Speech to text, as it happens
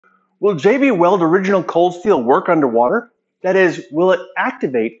Will JB Weld original cold steel work underwater? That is, will it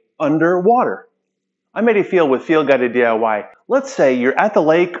activate underwater? I'm Eddie Field with Field Guided DIY. Let's say you're at the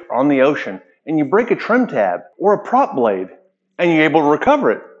lake or on the ocean and you break a trim tab or a prop blade and you're able to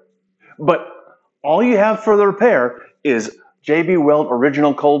recover it. But all you have for the repair is JB Weld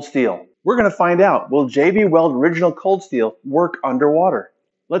original cold steel. We're going to find out, will JB Weld original cold steel work underwater?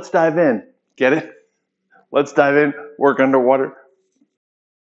 Let's dive in. Get it? Let's dive in, work underwater.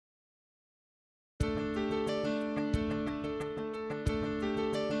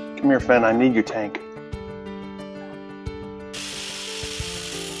 Come here, Fen, I need your tank.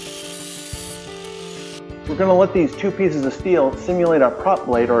 We're going to let these two pieces of steel simulate our prop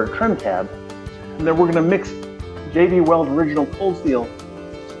blade or a trim tab, and then we're going to mix JB Weld original cold steel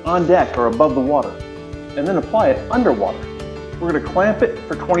on deck or above the water, and then apply it underwater. We're going to clamp it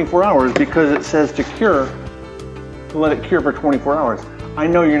for 24 hours because it says to cure, to let it cure for 24 hours. I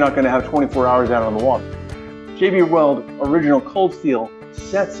know you're not going to have 24 hours out on the water. JB Weld original cold steel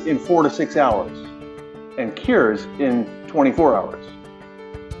sets in 4 to 6 hours and cures in 24 hours.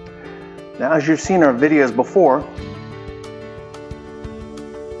 Now, as you've seen our videos before,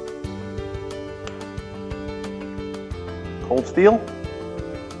 cold steel,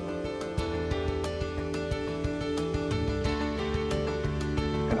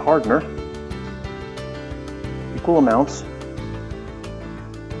 and hardener, equal amounts.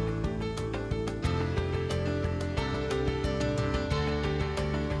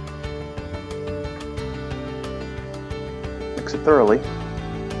 Mix it thoroughly.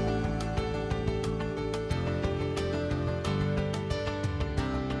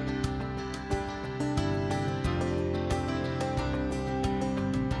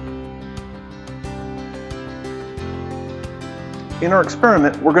 In our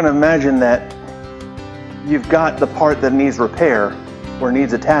experiment, we're going to imagine that you've got the part that needs repair or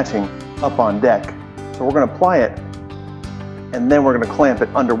needs attaching up on deck. So we're going to apply it and then we're going to clamp it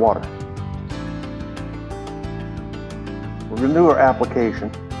underwater. We're going to do our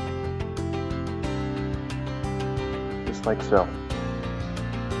application just like so.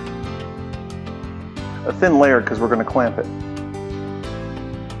 A thin layer because we're going to clamp it.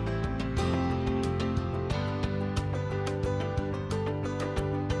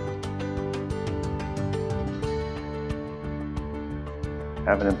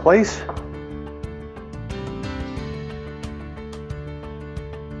 Have it in place.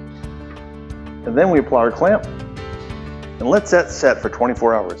 And then we apply our clamp and let that set for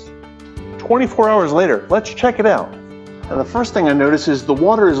 24 hours. 24 hours later, let's check it out. Now, the first thing I notice is the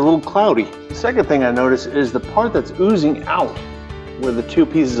water is a little cloudy. The second thing I notice is the part that's oozing out where the two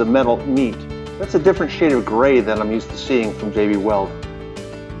pieces of metal meet. That's a different shade of gray than I'm used to seeing from JB Weld.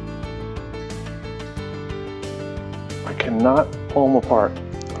 I cannot pull them apart.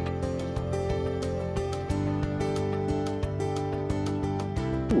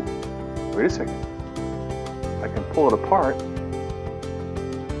 Ooh, wait a second. I can pull it apart.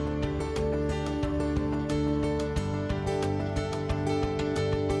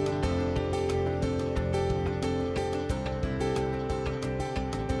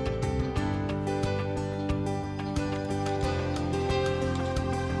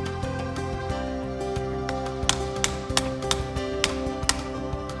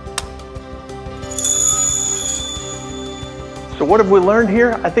 So what have we learned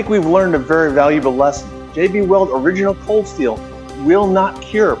here? I think we've learned a very valuable lesson. JB Weld original cold steel will not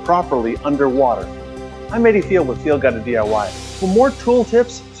cure properly underwater. I'm Eddie Field with Field Guided DIY. For more tool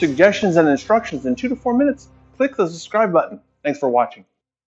tips, suggestions, and instructions in 2 to 4 minutes, click the subscribe button. Thanks for watching.